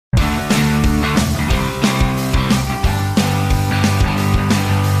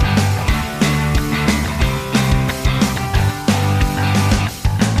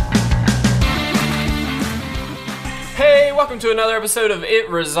to another episode of It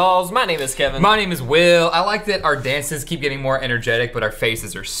Resolves. My name is Kevin. My name is Will. I like that our dances keep getting more energetic, but our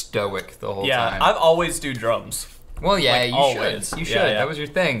faces are stoic the whole time. Yeah, I always do drums. Well, yeah, like, you always. should. You should. Yeah. That was your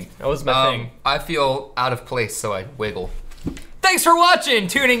thing. That was my thing. I feel out of place, so I wiggle. Thanks for watching,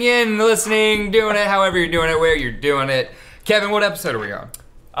 tuning in, listening, doing it, however you're doing it, where you're doing it. Kevin, what episode are we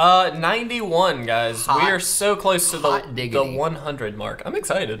on? 91, guys. We are so close to the 100 mark. I'm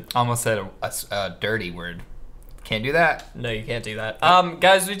excited. Almost said a dirty word. Can't do that. No, you can't do that.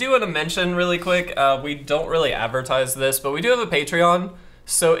 Guys, we do want to mention really quick, we don't really advertise this, but we do have a Patreon.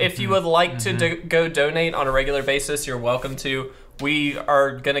 So if you would like to go donate on a regular basis, you're welcome to. We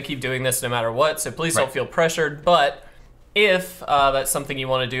are going to keep doing this no matter what, so please don't feel pressured. But if that's something you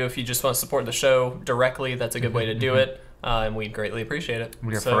want to do, if you just want to support the show directly, that's a good way to do it. And we'd greatly appreciate it.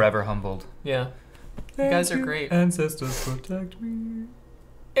 We are forever humbled. Yeah. You guys are great. Ancestors protect me.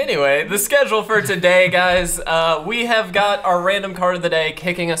 Anyway, the schedule for today, guys. We have got our random card of the day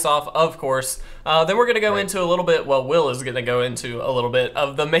kicking us off, of course. Then we're going to go into a little bit, well, Will is going to go into a little bit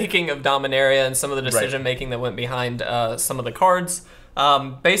of the making of Dominaria and some of the decision-making that went behind some of the cards,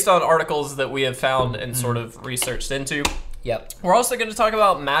 based on articles that we have found and sort of researched into. Yep. We're also going to talk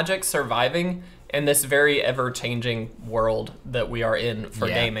about Magic surviving in this very ever-changing world that we are in for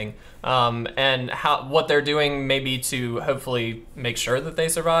gaming, and what they're doing maybe to hopefully make sure that they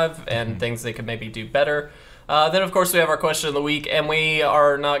survive and things they could maybe do better. Then, of course, we have our question of the week, and we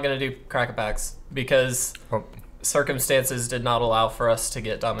are not going to do crack-a-packs because circumstances did not allow for us to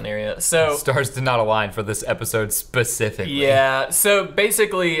get Dominaria. So stars did not align for this episode specifically. Yeah, so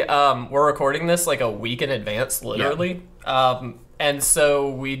basically, we're recording this like a week in advance, literally. And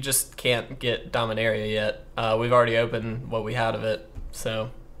so we just can't get Dominaria yet. We've already opened what we had of it, so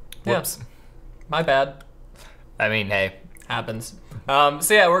whoops. My bad. I mean, hey. Happens. So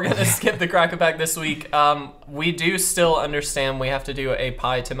yeah, we're gonna skip the crack-a-pack this week. We do still understand we have to do a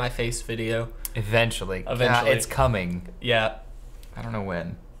pie to my face video. Eventually. Eventually. It's coming. Yeah. I don't know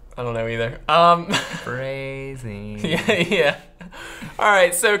when. I don't know either. Crazy. Yeah. All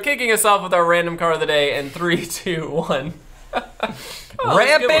right, so kicking us off with our random card of the day in 3, 2, 1.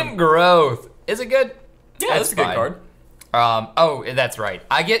 Rampant Growth. Is it good? Yeah, that's a good card. Oh, that's right.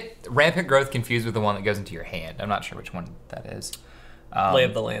 I get Rampant Growth confused with the one that goes into your hand. I'm not sure which one that is. Lay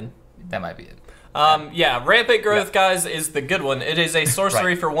of the Land. That might be it. Yeah, Rampant Growth, guys, is the good one. It is a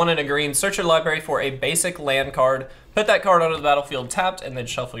sorcery for 1 and a green. Search your library for a basic land card. Put that card onto the battlefield tapped, and then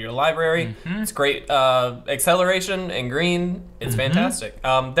shuffle your library. It's great acceleration and green. It's fantastic.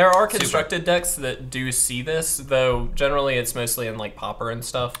 There are constructed decks that do see this, though generally it's mostly in like Pauper and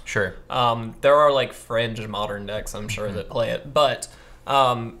stuff. Sure. There are like fringe modern decks, I'm sure, that play it, but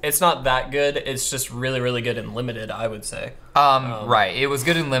it's not that good. It's just really, really good in limited, I would say. Right. It was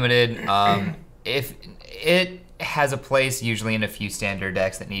good in limited. If it has a place usually in a few standard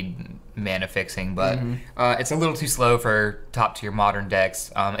decks that need mana fixing, but it's a little too slow for top tier modern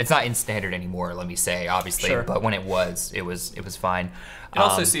decks. It's not in standard anymore, let me say, obviously, but when it was fine. It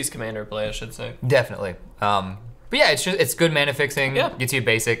also sees commander play, I should say. Definitely. But yeah, it's good mana fixing. Gets you a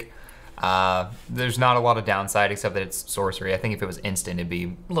basic. There's not a lot of downside except that it's sorcery. I think if it was instant, it'd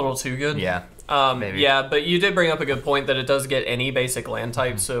be a little too good. Yeah. Maybe. Yeah, but you did bring up a good point that it does get any basic land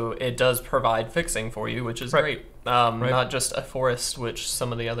type, so it does provide fixing for you, which is great. Not just a forest, which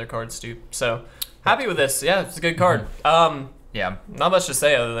some of the other cards do. So happy with this. Yeah, it's a good card. Yeah. Not much to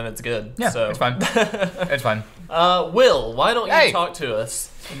say other than it's good. Yeah, so. it's fine. It's fine. Will, why don't you talk to us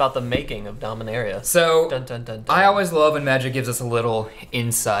about the making of Dominaria? So, dun, dun, dun, dun. I always love when Magic gives us a little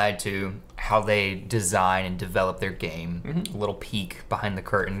insight to how they design and develop their game. A little peek behind the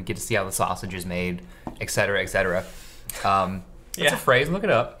curtain, get to see how the sausage is made, etc., etc. That's a phrase, look it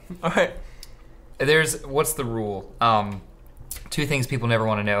up. All right. What's the rule? 2 things people never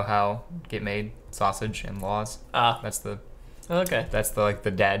want to know how get made: sausage and laws. That's the like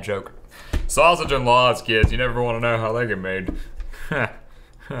the dad joke. Sausage and laws, kids. You never want to know how they get made.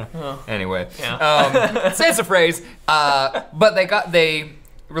 Anyway, so it's a phrase. But they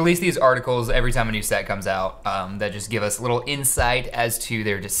release these articles every time a new set comes out that just give us a little insight as to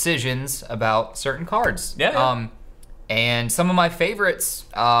their decisions about certain cards. And some of my favorites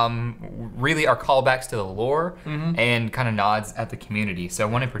really are callbacks to the lore and kind of nods at the community. So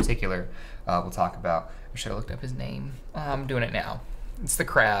one in particular we'll talk about. I should have looked up his name. I'm doing it now. It's the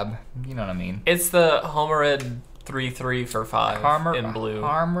crab. You know what I mean. It's the Homerid 3/3 for 5 in blue.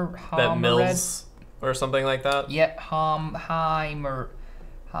 That mills or something like that. Yeah, Heimerdinger.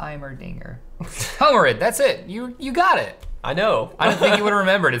 Homerid, that's it. You got it. I know. I didn't think you would have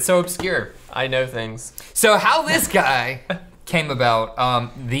remembered. It's so obscure. I know things. So how this guy came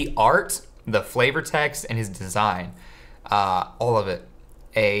about, the art, the flavor text, and his design. All of it.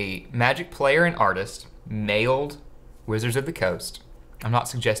 A Magic player and artist mailed Wizards of the Coast. I'm not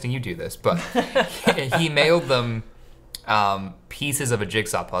suggesting you do this, but he mailed them pieces of a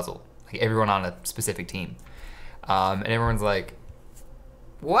jigsaw puzzle, like everyone on a specific team. And everyone's like,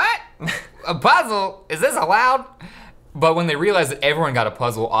 what? A puzzle? Is this allowed? But when they realized that everyone got a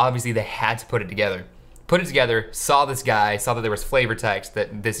puzzle, obviously they had to put it together. Put it together, saw this guy, saw that there was flavor text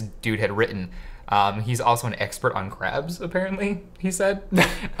that this dude had written. He's also an expert on crabs, apparently, he said.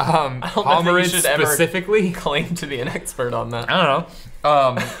 Homerid specifically. Claim to be an expert on that. I don't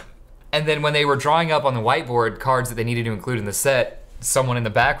know. And then when they were drawing up on the whiteboard cards that they needed to include in the set, someone in the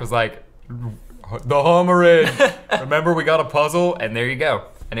back was like, the Homerid. Remember we got a puzzle? And there you go.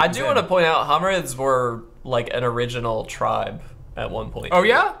 And I do want to point out, Homerids were like an original tribe at one point. Oh,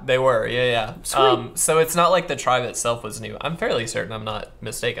 yeah? They were, yeah. Sweet. So it's not like the tribe itself was new. I'm fairly certain I'm not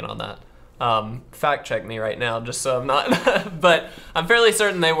mistaken on that. Fact check me right now, just so I'm not. But I'm fairly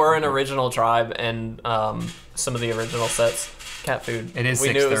certain they were an original tribe, and some of the original sets. Cat food. It is.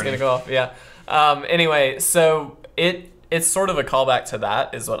 We knew it was gonna go off. Yeah. Anyway, so it's sort of a callback to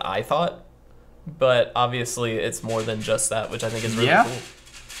that, is what I thought. But obviously, it's more than just that, which I think is really cool.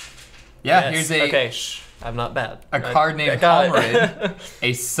 Yeah. Yes. Here's okay. I'm not bad. A card named Homerid.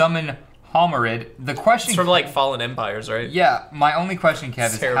 A summon Homerid. The question. It's from like Fallen Empires, right? Yeah. My only question,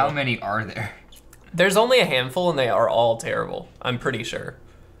 Kev, is terrible. how many are there? There's only a handful, and they are all terrible. I'm pretty sure.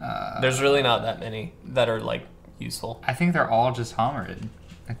 There's really not that many that are like useful. I think they're all just Homerid.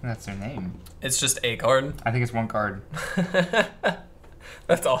 I think that's their name. It's just a card. I think it's one card.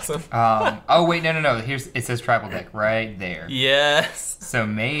 That's awesome. Oh wait, no. It says tribal deck right there. Yes. So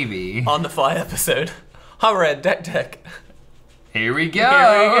maybe on the fly episode, Homerid deck. Here we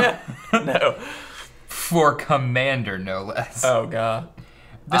go. Here we go. No. For Commander, no less. Oh god.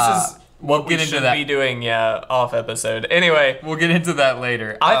 This is what we should be doing, off episode. Anyway. We'll get into that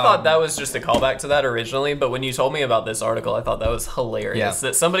later. I thought that was just a callback to that originally, but when you told me about this article, I thought that was hilarious.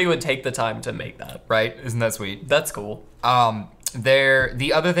 That somebody would take the time to make that. Right? Isn't that sweet? That's cool.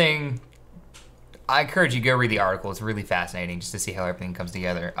 The other thing, I encourage you to go read the article. It's really fascinating just to see how everything comes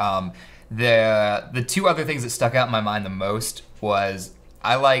together. The two other things that stuck out in my mind the most was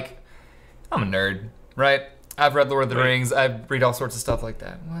I'm a nerd, right? I've read Lord of the Rings. I read all sorts of stuff like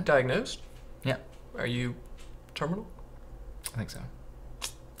that. What? Diagnosed? Yeah. Are you terminal? I think so.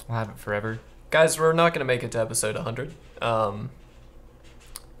 We'll have it forever. Guys, we're not going to make it to episode 100.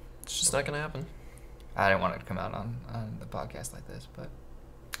 It's just not going to happen. I didn't want it to come out on the podcast like this, but...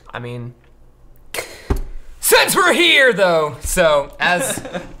 I mean... Since we're here, though! So, as...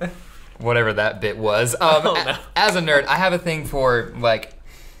 whatever that bit was. No. As a nerd, I have a thing for,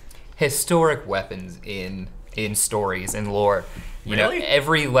 historic weapons in stories and lore. You know,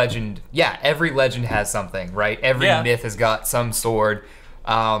 every legend has something, right? Every myth has got some sword.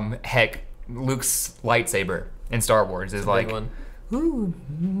 Heck, Luke's lightsaber in Star Wars is like, one. Ooh,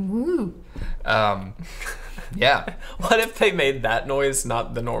 ooh. Yeah. What if they made that noise,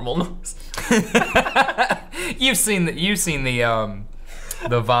 not the normal noise? You've seen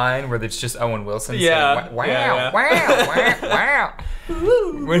the Vine where it's just Owen Wilson saying, wow, wow, wow.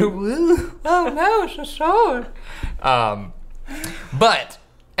 Woo. Oh no, it's a sword. But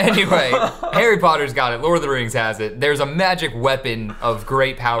anyway, Harry Potter's got it. Lord of the Rings has it. There's a magic weapon of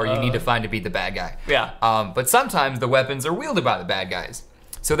great power you need to find to beat the bad guy. Yeah. But sometimes the weapons are wielded by the bad guys.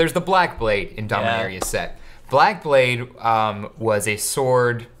 So there's the Black Blade in Dominaria's set. Black Blade was a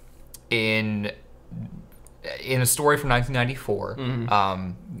sword in a story from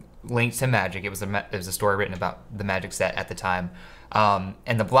 1994, linked to magic. It was a story written about the magic set at the time.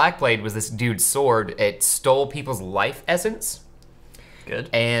 And the Black Blade was this dude's sword. It stole people's life essence. Good.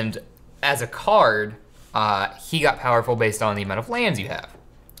 And as a card, he got powerful based on the amount of lands you have.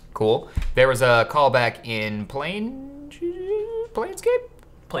 Cool. There was a callback in Planescape?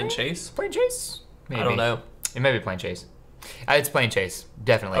 Plane Chase? Plane Chase? Maybe. I don't know. It may be Plane Chase. It's Plane Chase,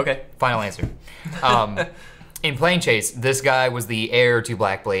 definitely. Okay. Final answer. In Plane Chase, this guy was the heir to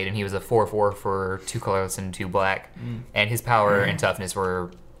Black Blade, and he was a 4/4 for 2 colorless and 2 black. And his power and toughness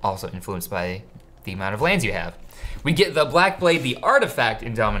were also influenced by the amount of lands you have. We get the Black Blade, the artifact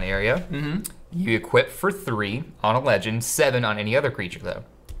in Dominaria. You equip for 3 on a legend, 7 on any other creature, though.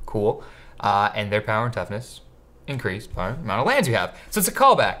 Cool. And their power and toughness increased by the amount of lands you have. So it's a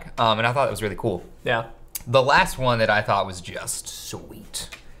callback, and I thought it was really cool. Yeah. The last one that I thought was just sweet.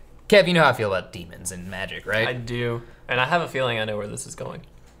 Kev, you know how I feel about demons and magic, right? I do. And I have a feeling I know where this is going.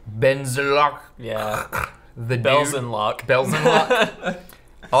 Benzalok. Yeah. The Belzenlock. Belzenlock.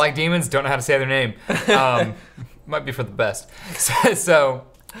 I like demons, don't know how to say their name. Might be for the best. So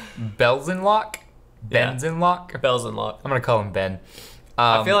Belzenlock Benzenlock? Belzenlock. I'm going to call him Ben.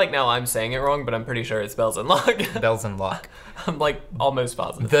 I feel like now I'm saying it wrong, but I'm pretty sure it's Belzenlock. Belzenlock. I'm like almost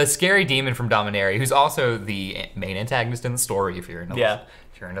positive. The scary demon from Dominaria, who's also the main antagonist in the story, if you're into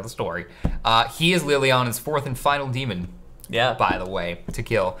the story. He is Liliana's fourth and final demon. Yeah. By the way, to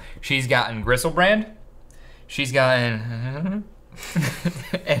kill. She's gotten Gristlebrand. She's gotten...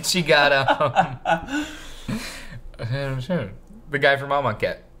 and she got the guy from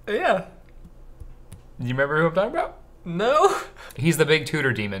Amonkhet. Yeah. Do you remember who I'm talking about? No. He's the big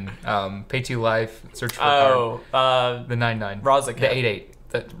tutor demon. Pay 2 life, search for a card. The 9/9. Razaketh. The 8/8.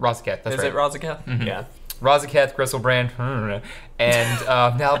 The Razaketh, that's right. Is it Razaketh? Mm-hmm. Yeah. Razaketh, Gristlebrand, and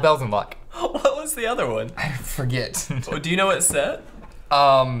now Belzenlock. What was the other one? I forget. Do you know what set? Is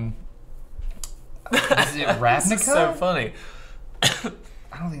it Ravnica? This is so funny.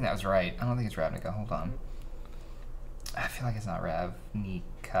 I don't think that was right. I don't think it's Ravnica. Hold on. I feel like it's not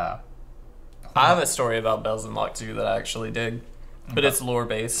Ravnica. I have a story about Belzenlock too that I actually dig, but it's lore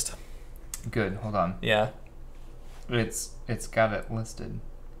based. Good. Hold on. Yeah. It's got it listed.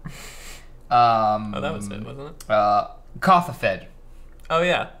 Oh, that was it, wasn't it? Kothafed. Oh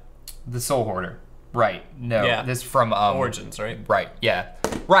yeah. The Soul Hoarder. Right. No. Yeah. This from Origins, right? Right. Yeah.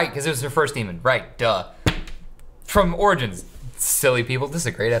 Right, because it was her first demon. Right. Duh. From Origins. Silly people. This is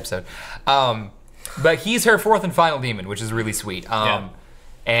a great episode. But he's her fourth and final demon, which is really sweet.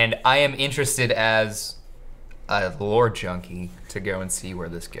 And I am interested as a lore junkie to go and see where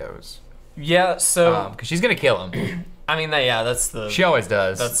this goes. Yeah, so... Because she's going to kill him. I mean, that's the... She always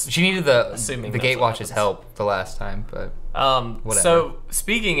does. She needed the Gatewatch's help the last time, but whatever. So,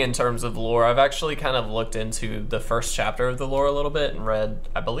 speaking in terms of lore, I've actually kind of looked into the first chapter of the lore a little bit and read,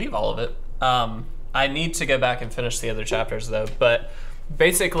 I believe, all of it. I need to go back and finish the other chapters, though. But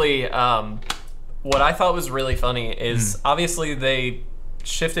basically, what I thought was really funny is, obviously, they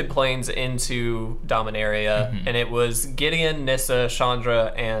shifted planes into Dominaria, and it was Gideon, Nissa,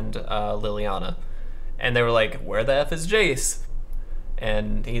 Chandra, and Liliana. And they were like, where the F is Jace?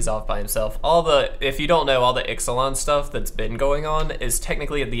 And he's off by himself. If you don't know, all the Ixalan stuff that's been going on is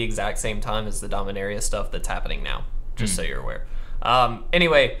technically at the exact same time as the Dominaria stuff that's happening now, just so you're aware.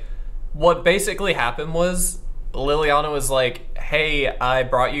 Anyway, what basically happened was Liliana was like, hey, I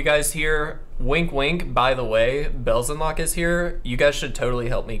brought you guys here. Wink, wink. By the way, Belzenlock is here. You guys should totally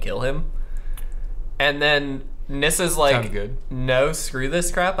help me kill him. And then Nissa's like, no, screw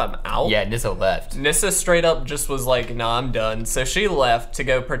this crap. I'm out. Yeah, Nissa left. Nissa straight up just was like, nah, I'm done. So she left to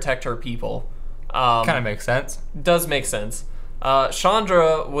go protect her people. Kind of makes sense. Does make sense.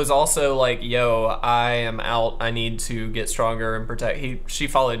 Chandra was also like, yo, I am out. I need to get stronger and protect. She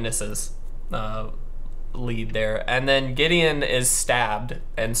followed Nissa's lead there. And then Gideon is stabbed,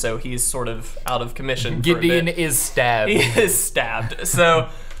 and so he's sort of out of commission. Gideon is stabbed. He is stabbed. So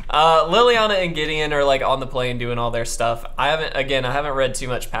Liliana and Gideon are like on the plane doing all their stuff. I haven't read too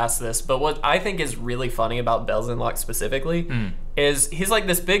much past this, but what I think is really funny about Belzenlock specifically is he's like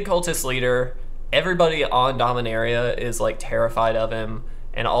this big cultist leader. Everybody on Dominaria is like terrified of him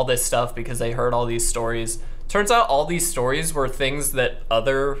and all this stuff because they heard all these stories. Turns out all these stories were things that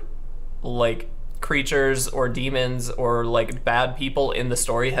other like creatures or demons or like bad people in the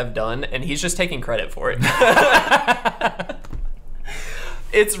story have done, and he's just taking credit for it.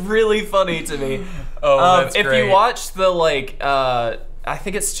 It's really funny to me. That's if great. You watch the like I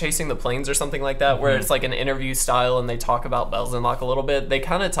think it's Chasing the Plains or something like that, where it's like an interview style and they talk about Belzenlock a little bit, they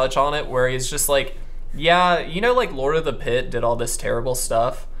kind of touch on it where he's just like, yeah, you know, like Lord of the Pit did all this terrible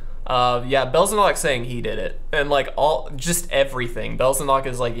stuff. Yeah, Belzenlock saying he did it, and like just everything. Belzenlock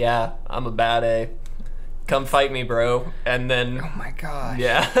is like, yeah, I'm a bad A. Come fight me, bro. And then, oh my gosh,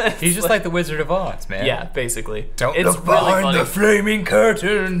 yeah, he's just like the Wizard of Oz, man. Yeah, basically. Don't look behind the flaming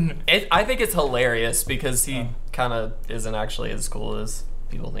curtain. I think it's hilarious because he kind of isn't actually as cool as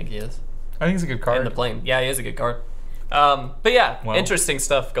people think he is. I think he's a good card in the plane. Yeah, he is a good card. But yeah, interesting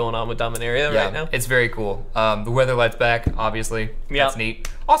stuff going on with Dominaria right now. It's very cool. The Weatherlight's back, obviously. Yeah. That's neat.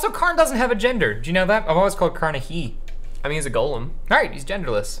 Also, Karn doesn't have a gender. Do you know that? I've always called Karn a he. I mean, he's a golem. Right, he's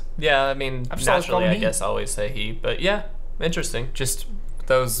genderless. Yeah, I mean, naturally, I guess I always say he. But yeah, interesting. Just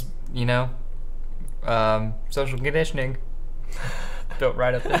those, you know, social conditioning built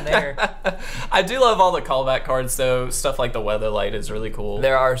right up in there. I do love all the callback cards, though. Stuff like the Weatherlight is really cool.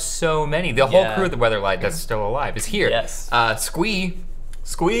 There are so many. The whole crew of the Weatherlight that's still alive is here. Yes. Squee.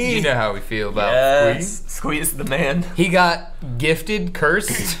 Squee. You know how we feel about Squee. Squee is the man. He got gifted,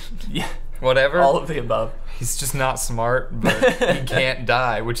 cursed, yeah, whatever. All of the above. He's just not smart, but he can't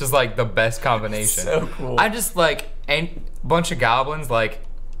die, which is like the best combination. So cool. I just like a bunch of goblins like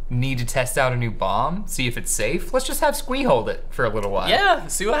need to test out a new bomb, see if it's safe, let's just have Squee hold it for a little while. Yeah,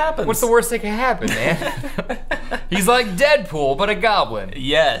 see what happens. What's the worst that can happen, man? He's like Deadpool, but a goblin.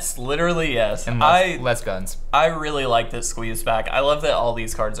 Yes, literally yes. And less guns. I really like that Squee is back. I love that all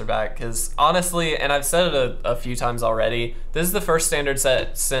these cards are back, because honestly, and I've said it a few times already, this is the first standard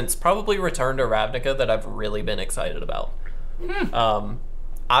set since probably Return to Ravnica that I've really been excited about.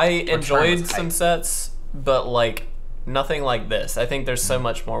 I enjoyed some sets, but like nothing like this. I think there's so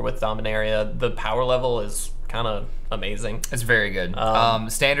much more with Dominaria. The power level is kind of amazing. It's very good.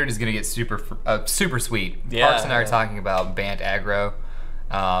 Standard is going to get super sweet. Yeah, Parks and I are talking about Bant aggro.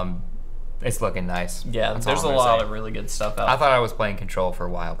 It's looking nice. Yeah, there's a lot of really good stuff out. I thought I was playing Control for a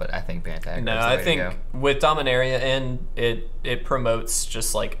while, but I think Bant aggro. No, is the I way think to go. with Dominaria and it promotes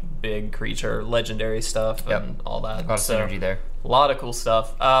just like big creature, legendary stuff and all that. A lot of synergy there. A lot of cool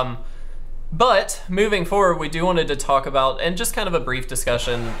stuff. But moving forward, we do wanted to talk about, and just kind of a brief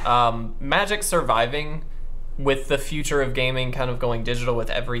discussion, Magic surviving with the future of gaming kind of going digital with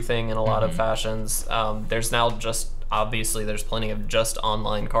everything in a lot of fashions. There's now obviously there's plenty of just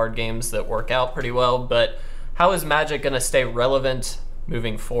online card games that work out pretty well, but how is Magic going to stay relevant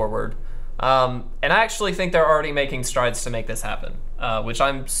moving forward? And I actually think they're already making strides to make this happen, which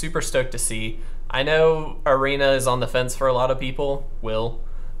I'm super stoked to see. I know Arena is on the fence for a lot of people,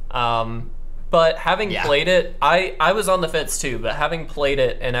 but having played it, I was on the fence too, but having played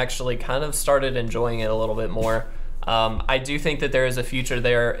it and actually kind of started enjoying it a little bit more, I do think that there is a future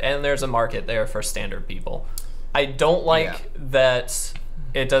there and there's a market there for standard people. I don't like that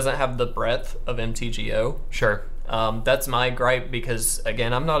it doesn't have the breadth of MTGO. Sure. That's my gripe because,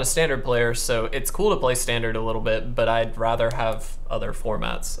 again, I'm not a standard player, so it's cool to play standard a little bit, but I'd rather have other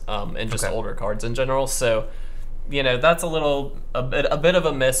formats and just older cards in general. So, you know, that's a bit of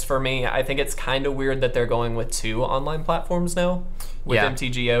a miss for me. I think it's kind of weird that they're going with 2 online platforms now with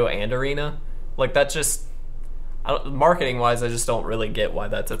MTGO and Arena. Like, that just, marketing-wise, I just don't really get why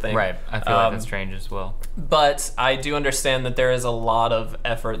that's a thing. Right. I feel like that's strange as well. But I do understand that there is a lot of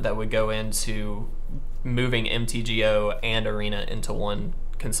effort that would go into moving MTGO and Arena into one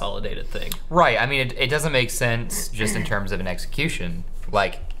consolidated thing. Right. I mean, it doesn't make sense just in terms of an execution.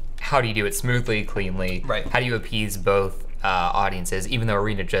 Like, how do you do it smoothly, cleanly? Right. How do you appease both audiences, even though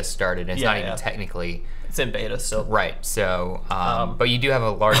Arena just started and it's not even technically... It's in beta still. Right. So, but you do have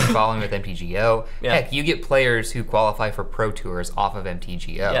a large following with MTGO. Heck, you get players who qualify for Pro Tours off of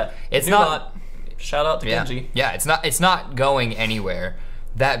MTGO. Yeah. It's not... Shout out to Genji. Yeah, it's not going anywhere.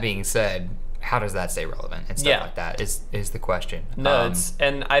 That being said, how does that stay relevant and stuff like that is the question. No,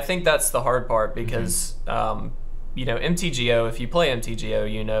 and I think that's the hard part because you know, MTGO, if you play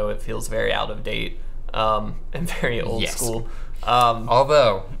MTGO, you know it feels very out of date and very old school.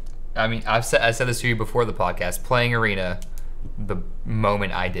 Although, I mean, I said this to you before the podcast, playing Arena, the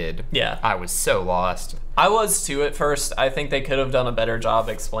moment I did, I was so lost. I was too at first. I think they could have done a better job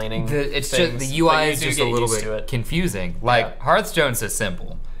explaining Just the UI UI is just a little bit confusing. Like, Hearthstone's so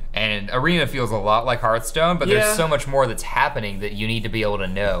simple. And Arena feels a lot like Hearthstone, but there's so much more that's happening that you need to be able to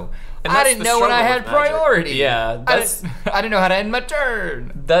know. And I didn't know when I had priority. Yeah, I didn't know how to end my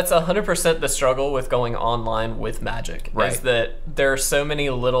turn. That's 100% the struggle with going online with Magic. Right. Is that there are so many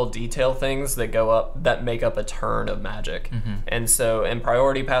little detail things that go up that make up a turn of Magic. And so, and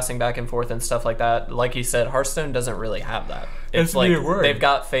priority passing back and forth and stuff like that, like you said, Hearthstone doesn't really have that. It's like they've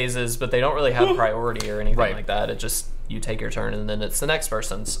got phases, but they don't really have priority or anything like that. It just, you take your turn and then it's the next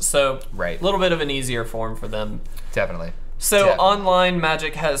person's. So, a little bit of an easier form for them. Definitely. So online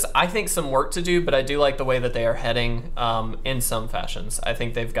Magic has, I think, some work to do, but I do like the way that they are heading in some fashions. I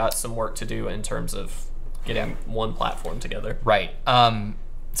think they've got some work to do in terms of getting one platform together. Right.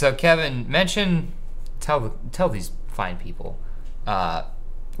 So Kevin, tell these fine people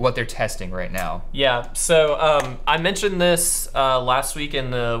what they're testing right now. Yeah. So I mentioned this last week in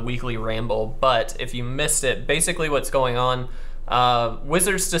the weekly ramble, but if you missed it, basically what's going on,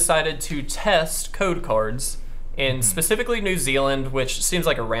 Wizards decided to test code cards in specifically New Zealand, which seems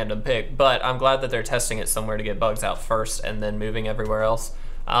like a random pick, but I'm glad that they're testing it somewhere to get bugs out first and then moving everywhere else.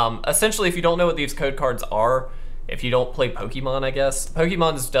 Essentially, if you don't know what these code cards are, if you don't play Pokemon, I guess,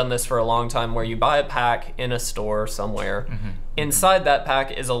 Pokemon's done this for a long time where you buy a pack in a store somewhere. Inside that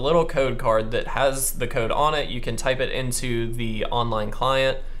pack is a little code card that has the code on it. You can type it into the online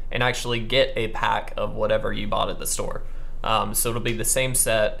client and actually get a pack of whatever you bought at the store. So it'll be the same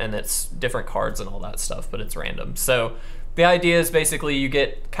set and it's different cards and all that stuff, but it's random. So the idea is basically you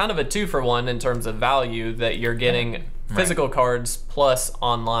get kind of a 2-for-1 in terms of value, that you're getting physical cards plus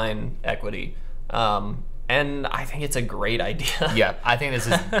online equity. And I think it's a great idea. Yeah, I think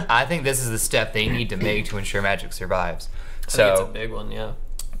this is the step they need to make to ensure Magic survives. I think it's a big one, yeah.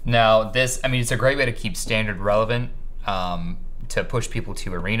 Now, this, I mean, it's a great way to keep standard relevant, to push people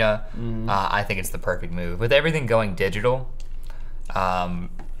to Arena. I think it's the perfect move. With everything going digital,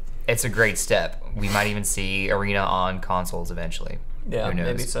 it's a great step. We might even see Arena on consoles eventually. Yeah, Who knows?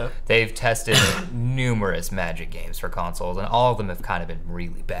 maybe so. They've tested numerous Magic games for consoles, and all of them have kind of been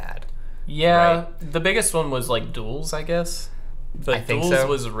really bad. Yeah, right? The biggest one was like Duels, I guess. But I think Duels so.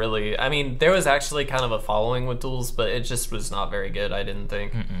 was really, I mean, there was actually kind of a following with Duels, but it just was not very good, I didn't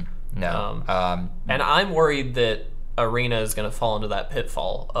think. No. And I'm worried that Arena is going to fall into that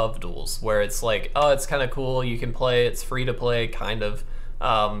pitfall of Duels, where it's like, oh, it's kind of cool, you can play, it's free to play, kind of,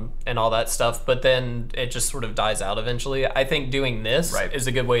 and all that stuff, but then it just sort of dies out eventually. I think doing this is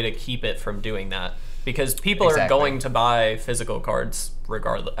a good way to keep it from doing that, because people are going to buy physical cards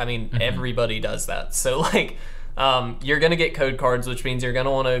regardless. I mean, everybody does that. So, like, you're going to get code cards, which means you're going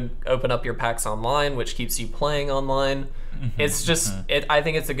to want to open up your packs online, which keeps you playing online. It's just, I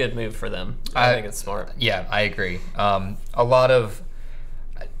think it's a good move for them. I think it's smart. Yeah, I agree. A lot of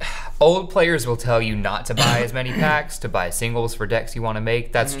old players will tell you not to buy as many packs, to buy singles for decks you want to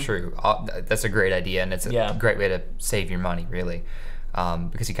make. That's true. That's a great idea, and it's a great way to save your money, really.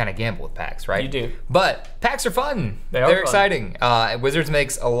 Because you kind of gamble with packs, right? You do. But packs are fun. They're fun. exciting. Wizards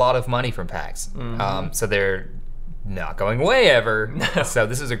makes a lot of money from packs. So they're not going away ever. No. So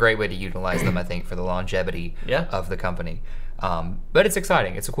this is a great way to utilize them, I think, for the longevity of the company. But it's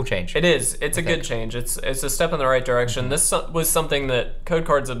exciting. It's a cool change. It is. It's a good change. It's a step in the right direction. This was something that code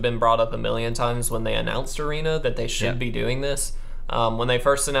cards have been brought up a million times when they announced Arena, that they should be doing this. When they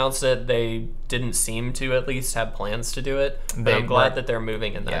first announced it, they didn't seem to at least have plans to do it. But I'm glad that they're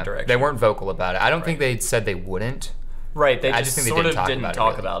moving in that direction. They weren't vocal about it. I don't think they said they wouldn't. Right, they just sort of didn't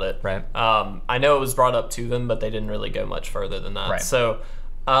talk about it. Right. I know it was brought up to them, but they didn't really go much further than that. Right. So,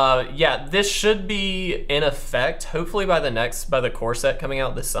 yeah, this should be in effect, hopefully by the core set coming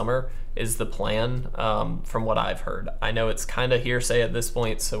out this summer is the plan, from what I've heard. I know it's kind of hearsay at this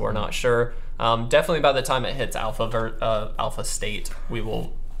point, so we're not sure. Definitely by the time it hits alpha state,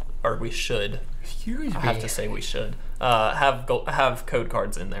 we should. I have to say we should have code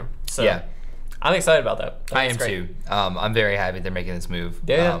cards in there. So yeah. I'm excited about that. I am too. I'm very happy they're making this move.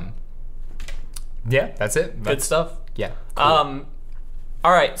 Yeah. Yeah, that's it. Good stuff. Yeah. Cool.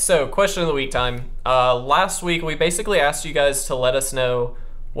 All right, so question of the week time. Last week, we basically asked you guys to let us know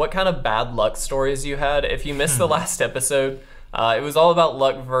what kind of bad luck stories you had. If you missed the last episode, it was all about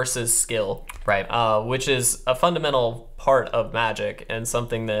luck versus skill. Right. Which is a fundamental part of Magic and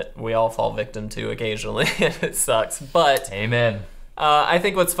something that we all fall victim to occasionally, and it sucks. But amen. I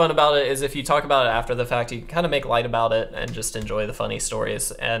think what's fun about it is if you talk about it after the fact, you can kind of make light about it and just enjoy the funny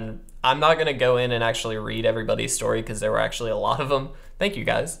stories. And I'm not going to go in and actually read everybody's story because there were actually a lot of them. Thank you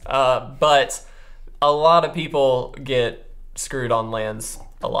guys. But a lot of people get screwed on lands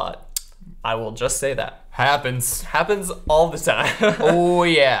a lot. I will just say that. Happens all the time. Oh,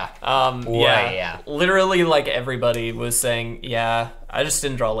 yeah. Yeah. Literally, like, everybody was saying, yeah, I just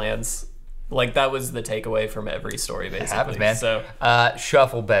didn't draw lands. Like, that was the takeaway from every story, basically. It happens, man. So,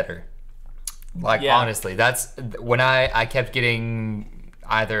 shuffle better. Like, honestly, that's when I kept getting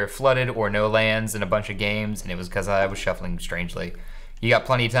either flooded or no lands in a bunch of games, and it was because I was shuffling strangely. You got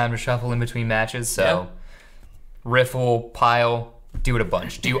plenty of time to shuffle in between matches, so riffle, pile, do it a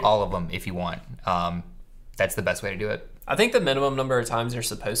bunch. Do all of them if you want. That's the best way to do it. I think the minimum number of times you're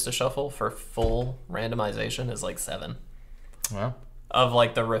supposed to shuffle for full randomization is like 7. Well, of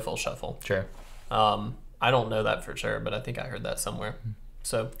like the riffle shuffle. Sure. I don't know that for sure, but I think I heard that somewhere.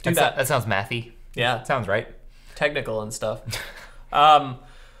 So do that. That sounds mathy. Yeah. Sounds right. Technical and stuff.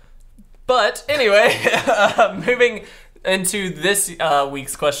 But anyway, moving into this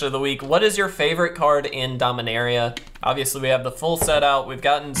week's question of the week. What is your favorite card in Dominaria? Obviously, we have the full set out.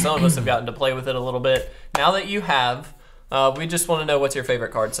 Some of us have gotten to play with it a little bit. Now that you have, we just want to know what's your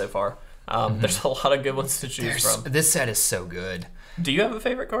favorite card so far. There's a lot of good ones to choose from. This set is so good. Do you have a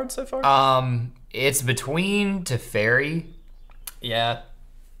favorite card so far? It's between Teferi. Yeah.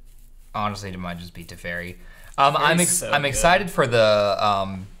 Honestly, it might just be Teferi. I'm excited for the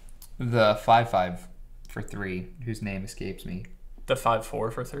 5/5 for 3, whose name escapes me. The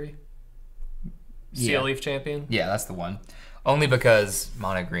 5/4 for 3? Seal Leaf Champion? Yeah, that's the one. Only because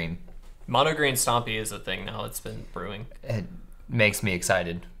mono green. Mono green Stompy is a thing now. It's been brewing. It makes me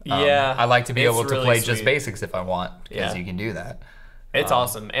excited. Yeah. I like to be able to really play sweet. just basics if I want, because you can do that. It's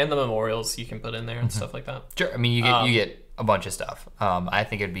awesome. And the memorials you can put in there and stuff like that. Sure. I mean, you get a bunch of stuff. I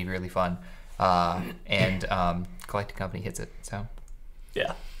think it'd be really fun. And Collecting Company hits it, so.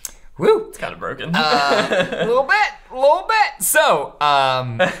 Yeah. Woo! It's kind of broken. A little bit. So,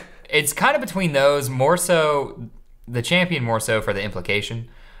 it's kind of between those, more so, the champion more so for the implication.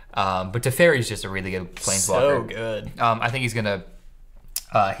 But Teferi's just a really good planeswalker. So good. I think he's gonna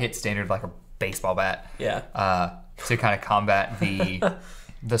hit standard like a baseball bat. Yeah. To kind of combat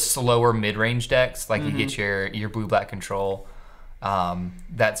the slower mid-range decks, like you get your blue-black control.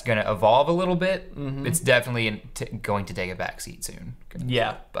 That's going to evolve a little bit. It's definitely going to take a backseat soon.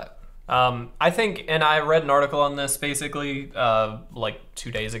 Yeah. But I think, and I read an article on this basically like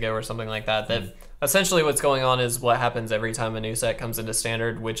 2 days ago or something like that, that essentially what's going on is what happens every time a new set comes into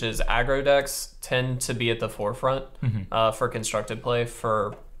standard, which is aggro decks tend to be at the forefront for constructed play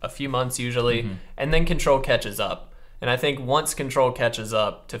for a few months usually, and then control catches up. And I think once control catches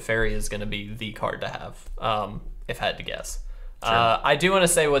up, Teferi is going to be the card to have, if I had to guess. Sure. I do want to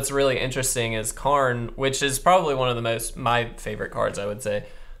say what's really interesting is Karn, which is probably one of my favorite cards, I would say,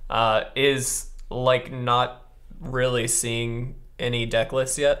 is like not really seeing any deck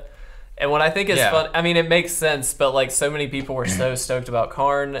lists yet. And what I think is fun, I mean, it makes sense, but like so many people were so stoked about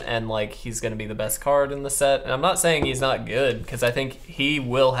Karn and like he's going to be the best card in the set. And I'm not saying he's not good because I think he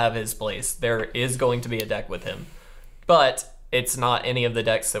will have his place. There is going to be a deck with him. But it's not any of the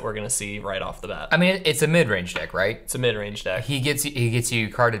decks that we're going to see right off the bat. I mean, it's a mid-range deck, right? It's a mid-range deck. He gets you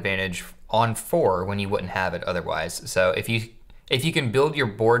card advantage on 4 when you wouldn't have it otherwise. So if you can build your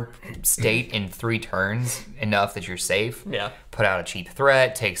board state in 3 turns enough that you're safe, put out a cheap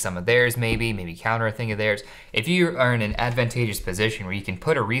threat, take some of theirs maybe counter a thing of theirs. If you are in an advantageous position where you can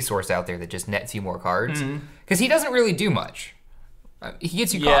put a resource out there that just nets you more cards, because he doesn't really do much. He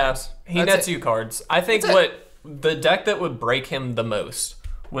gets you cards. He nets you cards. I think the deck that would break him the most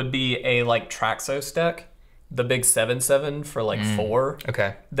would be a like Traxos deck, the big 7/7 for like 4.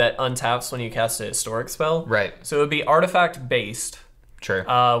 Okay. That untaps when you cast a historic spell. Right. So it would be artifact based. Sure.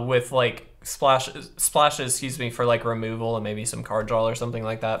 With like splashes, for like removal and maybe some card draw or something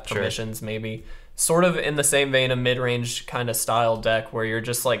like that. Permissions maybe. Sort of in the same vein, a mid-range kind of style deck where you're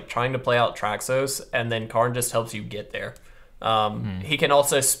just like trying to play out Traxos and then Karn just helps you get there. He can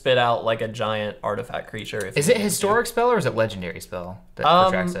also spit out like a giant artifact creature. Is it historic spell or is it legendary spell for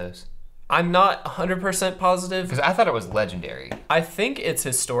Traxos? I'm not 100% positive. Because I thought it was legendary. I think it's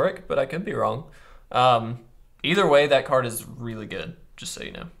historic, but I could be wrong. Either way, that card is really good, just so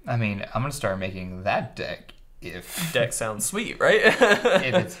you know. I mean, I'm going to start making that deck if... Deck sounds sweet, right?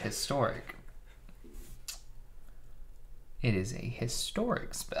 if it's historic. It is a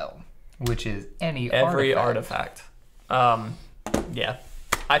historic spell, which is every artifact. Yeah,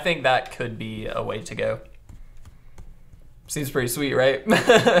 I think that could be a way to go. Seems pretty sweet, right?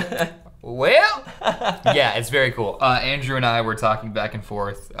 Well, yeah, it's very cool. Andrew and I were talking back and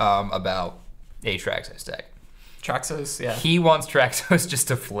forth about a Traxos deck. Traxos, yeah. He wants Traxos just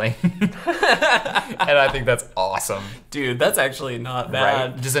to fling. And I think that's awesome. Dude, that's actually not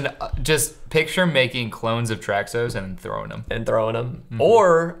bad. Right? Just picture making clones of Traxos and throwing them.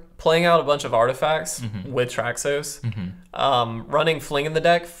 Or playing out a bunch of artifacts with Traxos, running Fling in the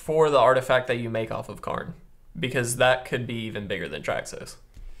deck for the artifact that you make off of Karn, because that could be even bigger than Traxos.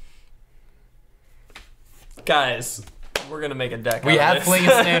 Guys, we're going to make a deck We have Fling in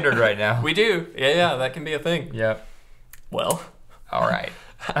standard right now. We do. Yeah, that can be a thing. Yep. Well. All right.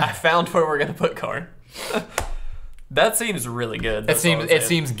 I found where we're going to put Karn. That seems really good. It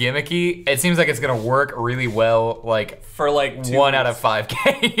seems gimmicky. It seems like it's gonna work really well, like for like 1 out of 5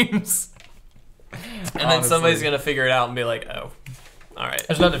 games. And then somebody's gonna figure it out and be like, "Oh, all right."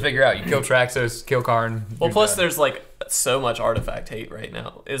 There's nothing to figure out. You kill Traxos, kill Karn. Well, plus there's like so much artifact hate right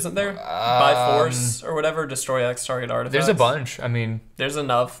now, isn't there? By force or whatever, destroy X target artifacts. There's a bunch. I mean, there's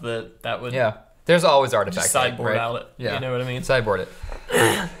enough that would. Yeah. There's always artifact just sideboard hate, right? out it. Yeah. You know what I mean? Sideboard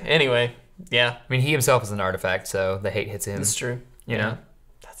it. Anyway. Yeah. I mean, he himself is an artifact, so the hate hits him. That's true. You know?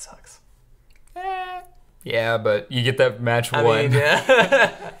 That sucks. Yeah, but you get that match one. I mean,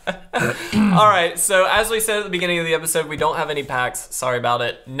 yeah. All right, so as we said at the beginning of the episode, we don't have any packs. Sorry about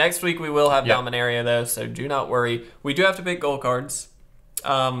it. Next week we will have Dominaria, though, so do not worry. We do have to pick goal cards.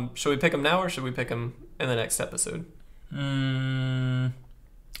 Should we pick them now, or should we pick them in the next episode? I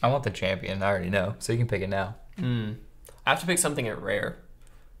want the champion. I already know, so you can pick it now. I have to pick something at rare.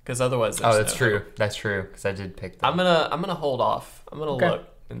 Because otherwise, that's true. That's true. Because I did pick them. I'm gonna hold off. I'm gonna look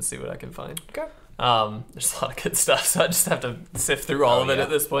and see what I can find. Okay. There's a lot of good stuff, so I just have to sift through all of it at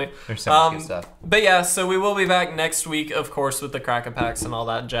this point. There's so much good stuff. But yeah, so we will be back next week, of course, with the Kraken packs and all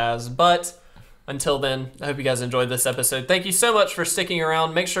that jazz. But until then, I hope you guys enjoyed this episode. Thank you so much for sticking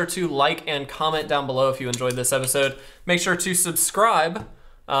around. Make sure to like and comment down below if you enjoyed this episode. Make sure to subscribe.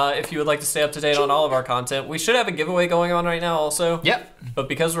 If you would like to stay up to date on all of our content. We should have a giveaway going on right now also. Yep. But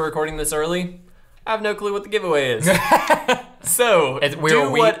because we're recording this early, I have no clue what the giveaway is. So,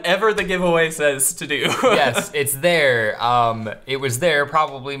 do whatever the giveaway says to do. Yes, it's there. It was there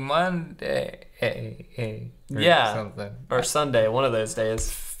probably Monday. Something. Or Sunday, one of those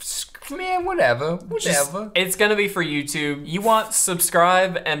days. Man, whatever. It's going to be for YouTube. You want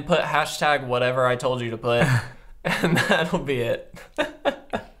subscribe and put hashtag whatever I told you to put. And that'll be it.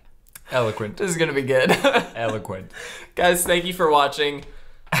 Eloquent. This is going to be good. Eloquent. Guys, thank you for watching.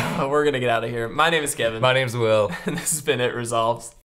 We're going to get out of here. My name is Kevin. My name's Will. And this has been It Resolves.